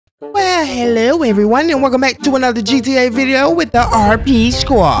Hello everyone and welcome back to another GTA video with the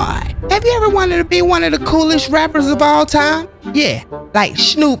RPSquad. Have you ever wanted to be one of the coolest rappers of all time? Yeah, like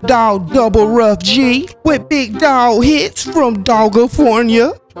SnoopDog Double Ruff G with big dog hits from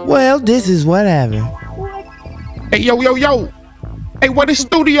California. Well, this is what happened. Hey, yo. Hey, where the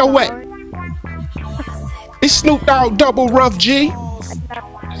studio at? It's SnoopDog Double Ruff G. I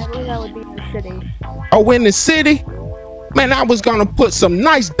think that would be in the city. Oh, in the city? Man, I was gonna put some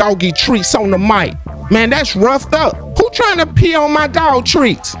nice doggy treats on the mic. Man, that's roughed up. Who trying to pee on my dog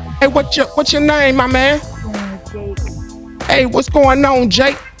treats? Hey, what's your name, my man? Jake. Hey, what's going on,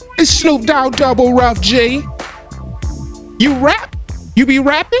 Jake? It's SnoopDog Double Ruff G. You rap? You be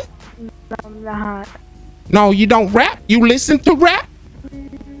rapping? No, I'm not. No, you don't rap? You listen to rap?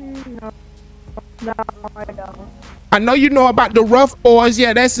 No, I don't. I know you know about the Ruff Boys.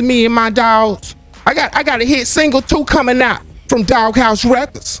 Yeah, that's me and my dogs. I got a hit single 2 coming out from Doghouse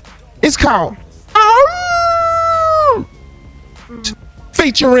Records. It's called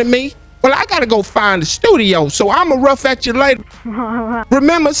featuring me. Well, I gotta go find the studio, so I'ma rough at you later.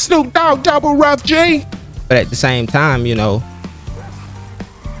 Remember SnoopDog Double Ruff G? But at the same time, you know.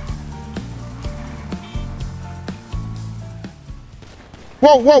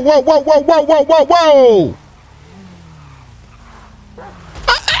 Whoa.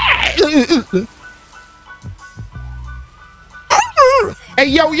 Hey,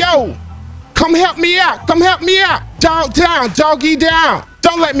 yo, come help me out. Dog down, doggy down.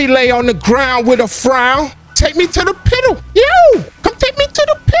 Don't let me lay on the ground with a frown. Take me to the piddle, yo. Come take me to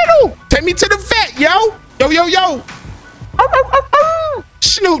the piddle. Take me to the vet, yo. Yo.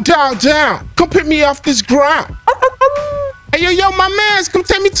 Snoop Dogg down. Come pick me off this ground. Hey, yo, my mans, come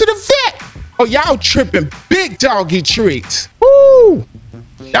take me to the vet. Oh, y'all tripping big doggy treats. Woo.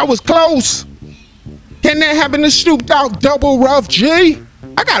 That was close. Can that happen to SnoopDog Double Ruff G?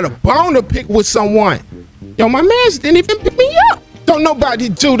 I got a bone to pick with someone. Yo, my mans didn't even pick me up. Don't nobody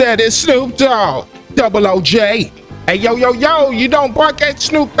do that at Snoop Dogg Double OJ. Hey, yo, you don't bark at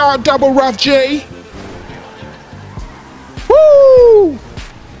SnoopDog Double Ruff G. Woo!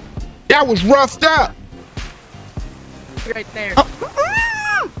 That was roughed up. Right there.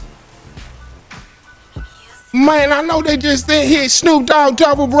 Man, I know they just didn't hit SnoopDog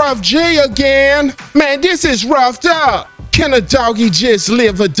Double Ruff G again. Man, this is roughed up. Can a doggy just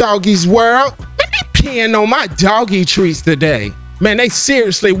live a doggy's world? Man, they peeing on my doggy treats today. Man, they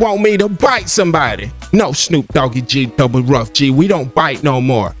seriously want me to bite somebody. No, Snoop Doggy G Double Ruff G, we don't bite no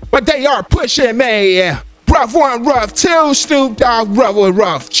more. But they are pushing me. Ruff 1, Ruff 2, SnoopDog Double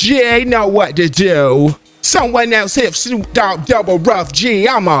Ruff G, know what to do. Someone else hit SnoopDog Double Ruff G,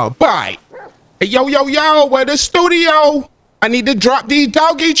 I'ma bite. Hey, yo, where the studio? I need to drop these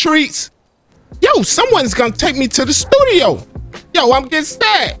doggy treats. Yo, someone's gonna take me to the studio. Yo, I'm getting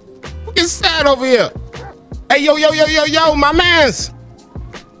sad. Over here. Hey, yo, my mans.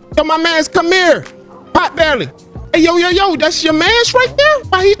 Yo, my mans, come here. Potbelly. Hey, yo, that's your mans right there?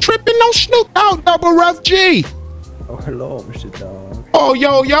 Why he tripping on SnoopDog Double Ruff G? Oh, hello, Mr. Dog. Oh,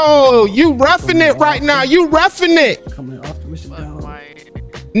 yo, you roughing it right now. You roughing it. Coming off Mr. Dog.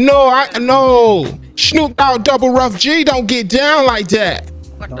 No. SnoopDog Double Ruff G don't get down like that.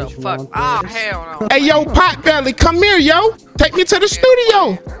 What the fuck? Oh, hell no. Hey, yo, Potbelly, come here, yo. Take me to the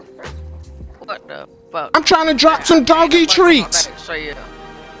studio. What the fuck? I'm trying to drop some doggy treats.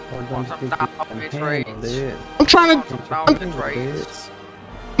 I'm trying to...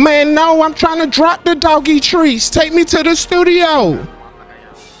 Man, no, I'm trying to drop the doggy treats. Take me to the studio. Man,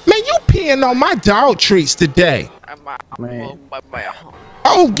 you peeing on my dog treats today. Man.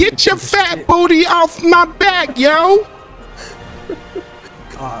 Oh, get your fat booty off my back, yo.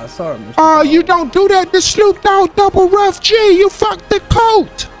 Sorry, Mr. Oh, you don't do that to SnoopDog Double Ruff G. You fucked the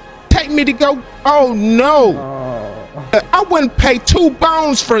coat. Take me to go. Oh, no. I wouldn't pay 2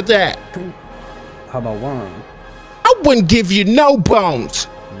 bones for that. How about 1? I wouldn't give you no bones.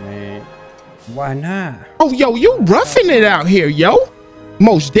 Man, why not? Oh, yo, you roughing it out here, yo.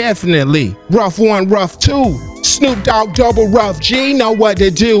 Most definitely. Ruff 1, Ruff 2. SnoopDog Double Ruff G, know what to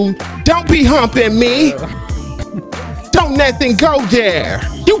do. Don't be humping me. Don't nothing go there.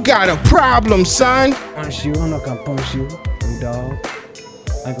 You got a problem, son. Punch you, I'm not gonna punch you, dog.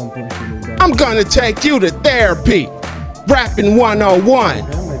 I'm gonna punch you, dog. I'm gonna take you to therapy. Rapping 101.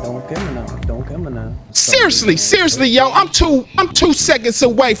 Don't come now. Seriously, yo, I'm 2 seconds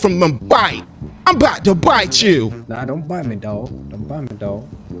away from a bite. I'm about to bite you. Nah, don't bite me, dog.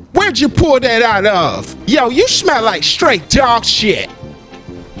 Where'd you pull that out of? Yo, you smell like straight dog shit.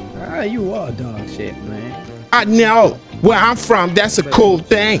 Ah, you are dog shit, man. I know. Where I'm from, that's a cool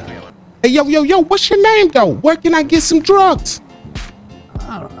thing. Hey, yo, what's your name, though? Where can I get some drugs?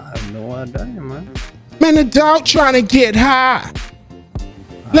 I I have no idea, man. Man, the dog trying to get high.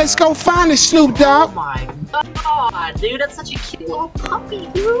 Let's go find the Snoop Oh Dog. my god, dude, that's such a cute little puppy,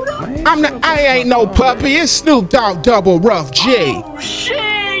 dude. I ain't no puppy. It's Snoop Dogg Double Ruff G. Oh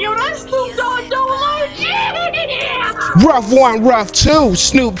shit, yo, that's Snoop Dogg Double Ruff G. Ruff 1, Ruff 2.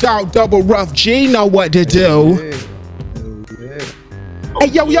 Snoop Dogg Double Ruff G know what to do. Hey,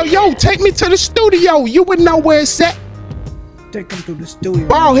 yo, take me to the studio. You would know where it's at. Take him to the studio.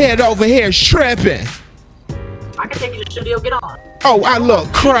 Ballhead over here is tripping. I can take you to the studio, get on. Oh, I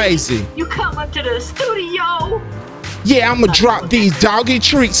look crazy. You come up to the studio. Yeah, I'ma drop these doggy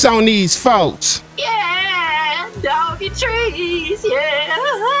treats on these folks. Yeah, doggy trees, yeah.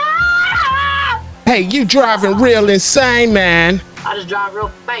 Hey, you driving real insane, man. I just drive real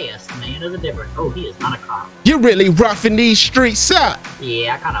fast, man. There's a difference. Oh, he is not a cop. You really roughing these streets up.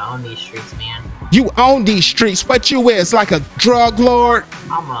 Yeah, I kind of own these streets, man. You own these streets. What you is, like a drug lord?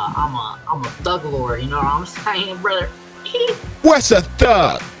 I'm a thug lord. You know what I'm saying, brother? What's a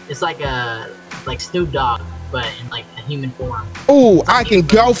thug? It's like Snoop Dogg, but in like a human form. Ooh, I can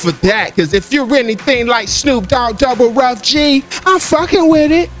go for that. Cause if you're anything like Snoop Dogg Double Ruff G, I'm fucking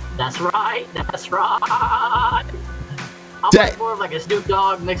with it. That's right. That's right. I'm like more of like a Snoop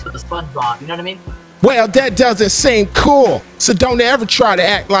Dogg mixed with a SpongeBob. You know what I mean? Well, that doesn't seem cool. So don't ever try to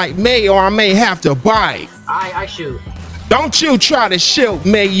act like me or I may have to bite. I shoot. Don't you try to shoot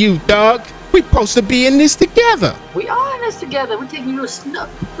me, you thug. We supposed to be in this together. We are in this together. We're taking you to Snoop.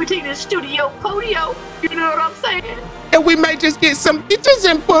 We're taking you to studio podio. You know what I'm saying? And we may just get some bitches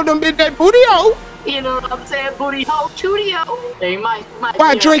and put them in that booty hole. You know what I'm saying? Booty hole studio. They might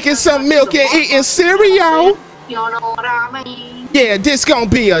while drinking some milk and eating cereal. You know what I mean? Yeah, this gonna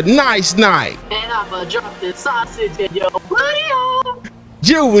be a nice night. And I'ma drop this sausage in your booty hole.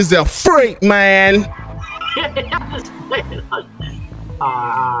 You was a freak, man. I'm just playing.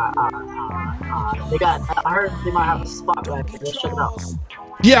 I heard they might have a spot right here. Let's check it out.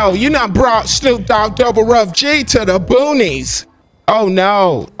 Yo, you not brought Snoop Dogg Double Ruff G to the boonies. Oh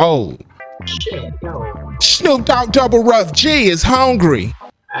no. Oh. Shit, yo. Snoop Dogg Double Ruff G is hungry.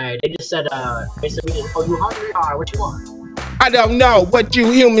 Alright, they just said, oh, you hungry? Alright, what you want? I don't know what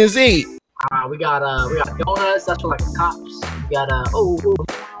you humans eat. Alright, we got donuts, that's for like the cops. We got,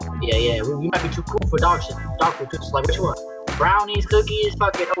 yeah, we might be too cool for dog food too, so like, what you want? Brownies, cookies,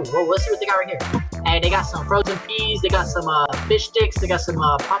 fucking, whoa, let's see what they got right here. Hey, they got some frozen peas, they got some, fish sticks, they got some,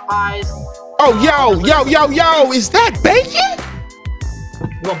 Popeyes. Oh, yo, is that bacon?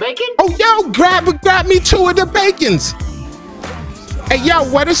 You want bacon? Oh, yo, grab me 2 of the bacons. Hey, yo,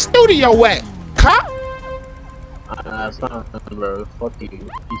 where the studio at? Cop? It's not nothing, bro. Fuck you, piece of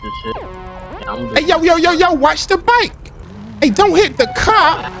shit. Yeah, hey, yo, watch the bike. Hey, don't hit the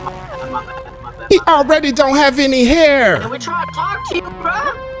cop. My bad. He already don't have any hair. Can we try to talk to you, bro?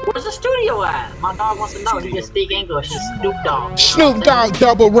 Where's the studio at? My dog wants to know. He can speak English. He's Snoop Dogg. Snoop Dogg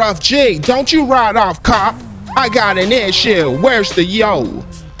Double Ruff G. Don't you ride off, cop. I got an issue. Where's the yo?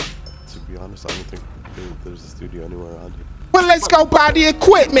 To be honest, I don't think there's a studio anywhere around here. Well, let's go buy the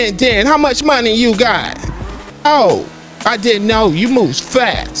equipment then. How much money you got? Oh, I didn't know. You move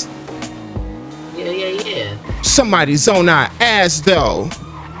fast. Yeah. Somebody's on our ass, though.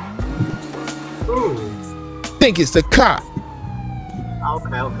 Ooh. Think it's the cop.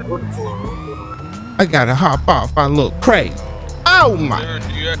 Okay. What the floor? I gotta hop off. I look crazy. Oh my.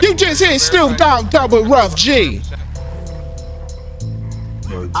 You just hit Snoop Dogg Double Ruff G.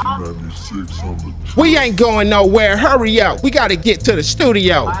 1996. We ain't going nowhere. Hurry up. We gotta get to the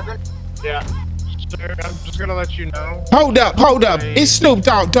studio. Yeah. Sir, I'm just gonna let you know. Hold up. It's Snoop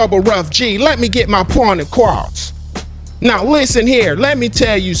Dogg Double Ruff G. Let me get my point across. Now listen here. Let me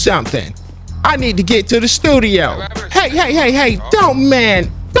tell you something. I need to get to the studio. Hey. Don't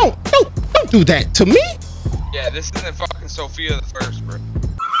do that to me. Yeah, this isn't fucking Sophia the First, bro.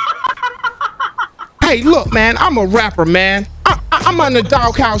 Hey, look, man. I'm a rapper, man. I'm on the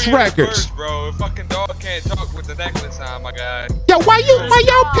Doghouse Records. First, bro. A fucking dog can't talk with the necklace on, my guy. Yo, why y'all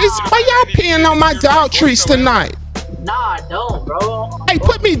peeing on my dog treats tonight? Nah, I don't, bro. Hey,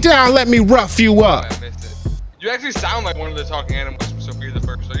 put me down. Let me rough you up. I missed it. You actually sound like one of the talking animals from Sophia the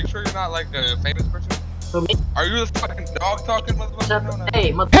First. Are you sure you're not like a famous person? For me? Are you the fucking dog talking motherfucker?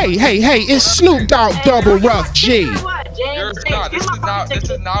 No. Hey, it's Snoop Dogg Double Ruff G. This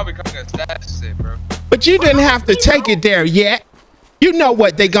is now becoming a status shit, bro. But you didn't have to take it there yet. You know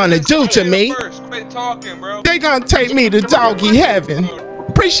what they gonna do to me. Quit talking, bro. They gonna take me to doggy heaven.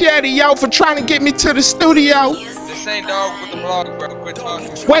 Appreciate it, yo, for trying to get me to the studio. This ain't dog with the blog, bro. Quit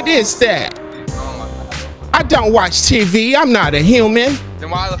talking. What is that? Oh my God. I don't watch TV. I'm not a human.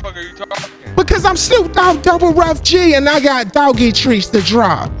 Then why the fuck are you talking? Because I'm Snoop Dogg Double Ruff G and I got doggy treats to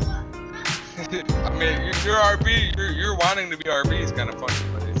drop. I mean, you're RB. You're wanting to be RB is kind of funny,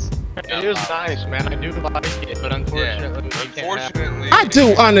 but it's. It is nice, man. I do like it, but unfortunately, I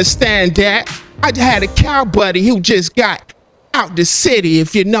do understand that. I had a cow buddy who just got out the city,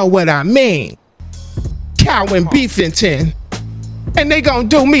 if you know what I mean. Cow in Beefington. And they gonna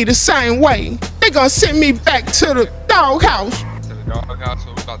do me the same way. They gonna send me back to the doghouse. To the doghouse,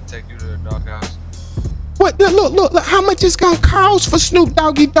 so we're about to take you to the doghouse. What? Look, how much it's gonna cost for Snoop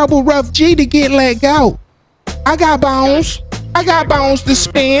Doggy Double Ruff G to get let go? I got bones. I got bones to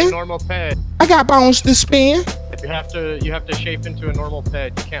spin. Normal pet. I got bones to spin. You have to shape into a normal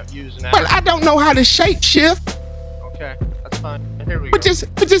pet. You can't use an. Well, I don't know how to shape shift. Okay, that's fine. Here we go. But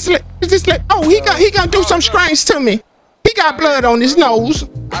just let. Oh, he gonna do some strange to me. He got blood on his nose.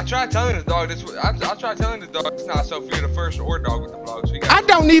 I tried telling the dog this. I tried telling the dog it's not so if you're the first or dog with the blog. So I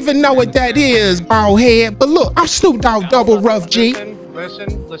don't even know what that is, bald head. But look, I'm Snoop Dogg Double Ruff G.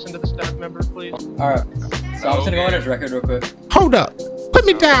 Listen to the staff member, please. Alright, so I'm just gonna go on his record real quick. Hold up. Put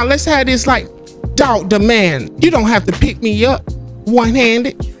me down. Let's have this like dog demand. You don't have to pick me up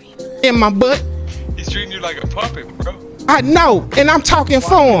one-handed in my butt. He's treating you like a puppet, bro. I know, and I'm talking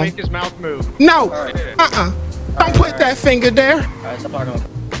for him. Make his mouth move. No. Don't put that finger there. Alright, stop talking.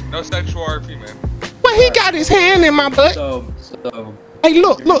 No sexual RP, man. Well, he got his hand in my butt. So. Hey,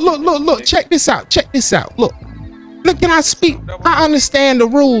 look. Check this out. Look, can I speak? I understand the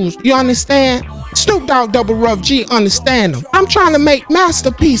rules. You understand? Snoop Dogg Double Ruff G understand them. I'm trying to make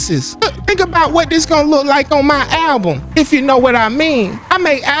masterpieces. Look, think about what this gonna look like on my album, if you know what I mean. I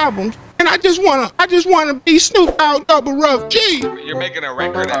make albums, and I just wanna be Snoop Dogg Double Ruff G. You're making a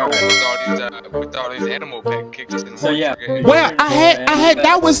record album with all these animal pet kicks. And so yeah. Well, I had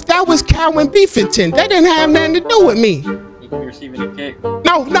that was Cow in Beefington. That didn't have nothing to do with me. You receiving a kick?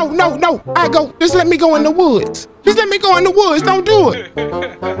 No. Just let me go in the woods. Don't do it.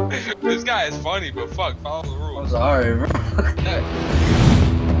 This guy is funny, but fuck, follow the rules. I'm sorry, bro.